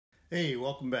Hey,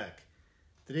 welcome back.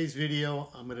 Today's video,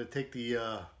 I'm going to take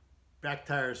the back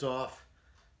tires off,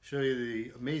 show you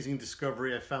the amazing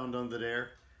discovery I found under there.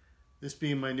 This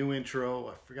being my new intro.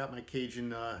 I forgot my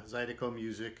Cajun Zydeco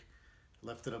music,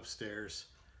 left it upstairs.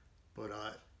 But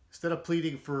instead of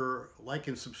pleading for like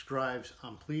and subscribes,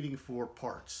 I'm pleading for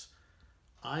parts.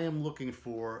 I am looking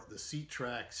for the seat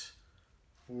tracks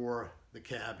for the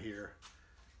cab here.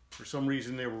 For some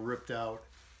reason they were ripped out.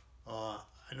 I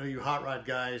know you hot rod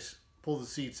guys pull the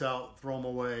seats out, throw them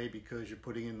away because you're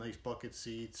putting in nice bucket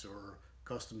seats or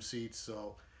custom seats.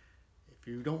 So if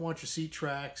you don't want your seat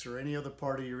tracks or any other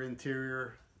part of your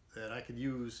interior that I could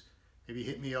use, maybe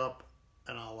hit me up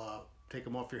and I'll take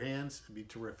them off your hands. It'd be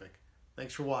terrific.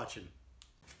 Thanks for watching.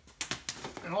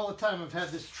 And all the time I've had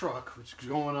this truck, which is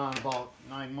going on about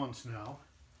 9 months now.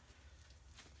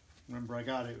 Remember I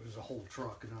got it, it was a whole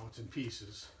truck and now it's in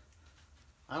pieces.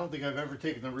 I don't think I've ever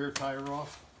taken the rear tire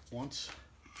off once.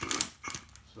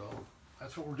 So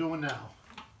that's what we're doing now.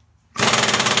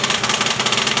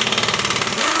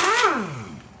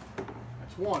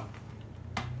 That's one.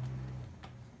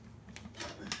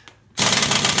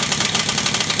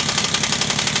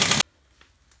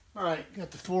 All right,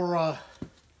 got the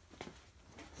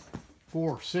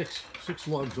six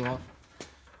lugs off.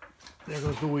 There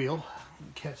goes the wheel.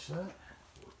 Catch that.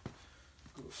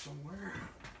 Go somewhere.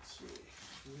 Let's see.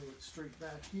 Wheel it straight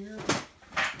back here.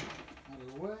 Out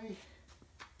of the way.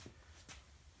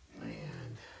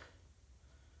 And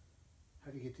how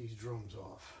do you get these drums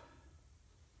off?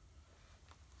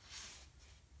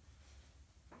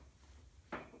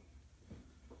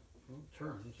 Well, it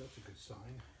turns. That's a good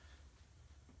sign.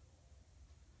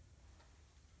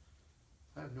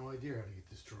 I have no idea how to get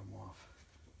this drum off.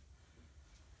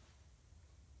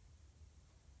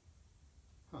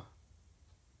 Huh.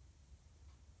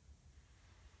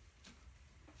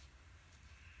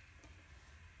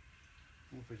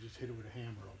 If I just hit it with a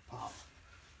hammer, it'll pop.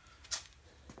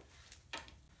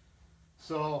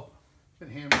 So, been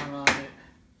hammering on it.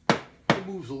 It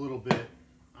moves a little bit.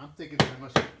 I'm thinking there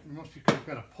must be some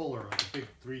kind of puller, like a big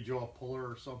 3-jaw puller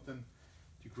or something,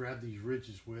 to grab these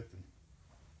ridges with and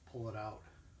pull it out.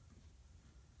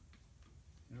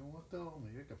 You know what though?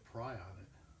 Maybe I could pry on it,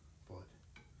 but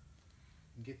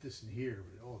I can get this in here,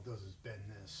 but all it does is bend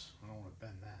this. I don't want to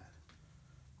bend that.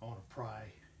 I want to pry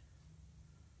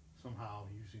somehow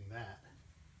using that.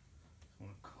 So I'm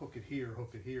going to hook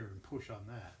it here, and push on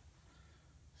that.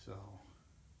 So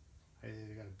I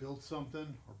either got to build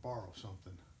something or borrow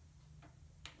something.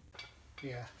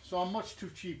 Yeah, so I'm much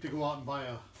too cheap to go out and buy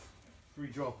a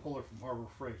 3-jaw puller from Harbor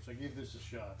Freight, so I gave this a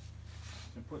shot.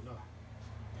 I'm putting a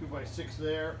 2x6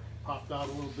 there, popped out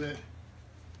a little bit.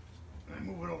 And I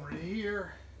move it over to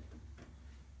here.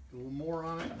 Get a little more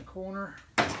on it in the corner,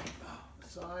 the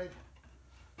side.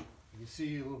 You can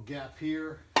see a little gap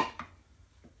here.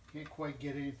 Can't quite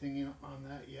get anything in on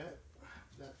that yet.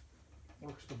 That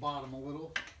works the bottom a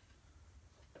little.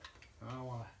 I don't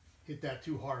want to hit that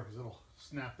too hard because it'll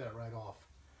snap that right off.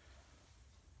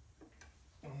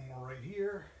 One more right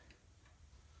here.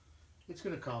 It's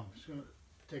going to come. It's going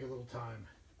to take a little time.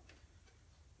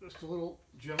 Just a little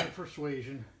gentle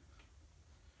persuasion.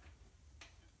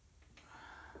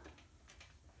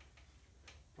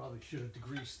 Probably should have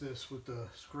degreased this with the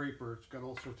scraper. It's got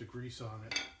all sorts of grease on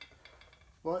it.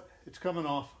 But it's coming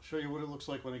off. I'll show you what it looks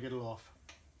like when I get it off.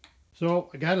 So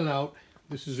I got it out.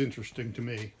 This is interesting to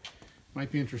me.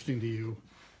 Might be interesting to you.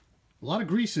 A lot of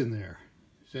grease in there.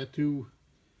 Is that to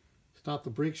stop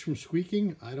the brakes from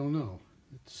squeaking? I don't know.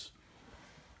 It's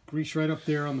grease right up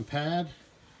there on the pad.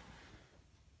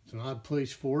 It's an odd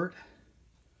place for it.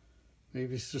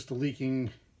 Maybe it's just a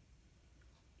leaking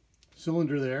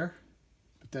cylinder there.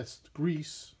 But that's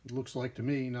grease, it looks like to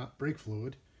me, not brake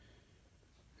fluid.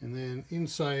 And then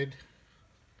inside,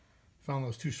 found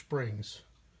those 2 springs.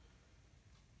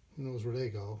 Who knows where they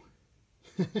go?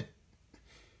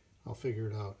 I'll figure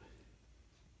it out.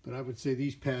 But I would say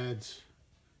these pads,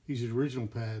 these original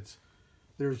pads,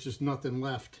 there's just nothing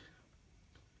left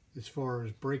as far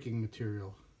as braking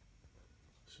material.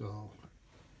 So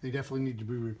they definitely need to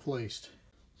be replaced.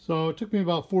 So it took me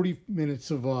about 40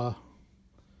 minutes of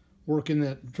working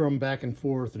that drum back and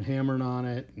forth and hammering on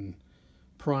it and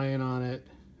prying on it,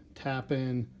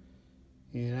 tapping,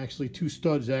 and actually 2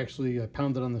 studs, I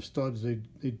pounded on the studs, they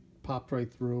popped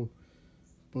right through.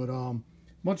 But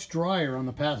much drier on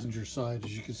the passenger side,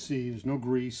 as you can see. There's no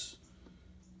grease.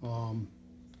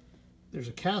 There's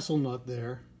a castle nut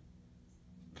there,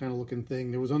 kind of looking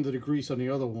thing. There was under the grease on the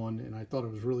other one, and I thought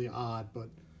it was really odd, but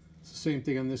it's the same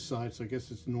thing on this side, so I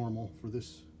guess it's normal for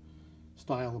this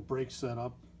style of brake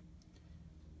setup.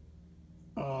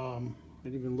 I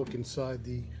didn't even look inside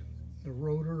the The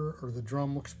rotor or the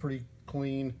drum looks pretty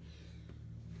clean.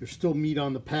 There's still meat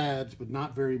on the pads, but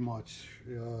not very much.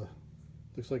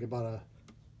 Looks like about a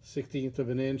 1/16 of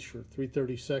an inch or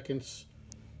 3/32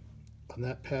 on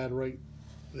that pad right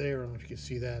there. I don't know if you can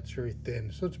see that. It's very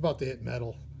thin. So it's about to hit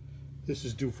metal. This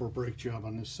is due for a brake job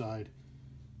on this side.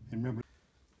 And remember,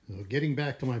 getting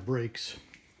back to my brakes.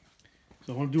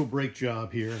 So I want to do a brake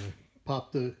job here.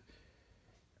 Pop the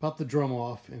drum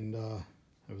off, and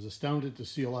I was astounded to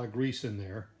see a lot of grease in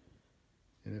there.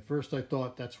 And at first I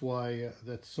thought that's why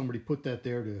that somebody put that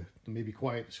there to maybe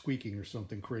quiet the squeaking or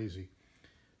something crazy.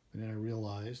 And then I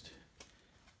realized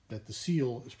that the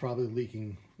seal is probably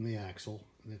leaking from the axle,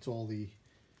 and it's all the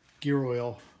gear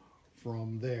oil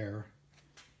from there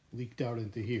leaked out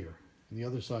into here. And the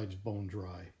other side's bone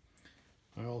dry.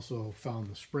 I also found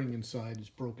the spring inside is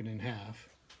broken in half.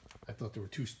 I thought there were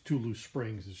two loose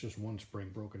springs. It's just one spring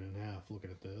broken in half,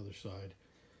 looking at the other side.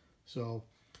 So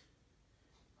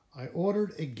I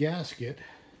ordered a gasket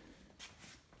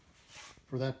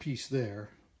for that piece there.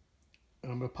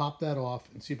 And I'm going to pop that off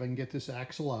and see if I can get this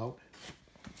axle out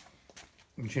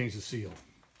and change the seal.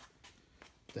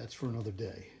 That's for another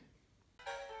day.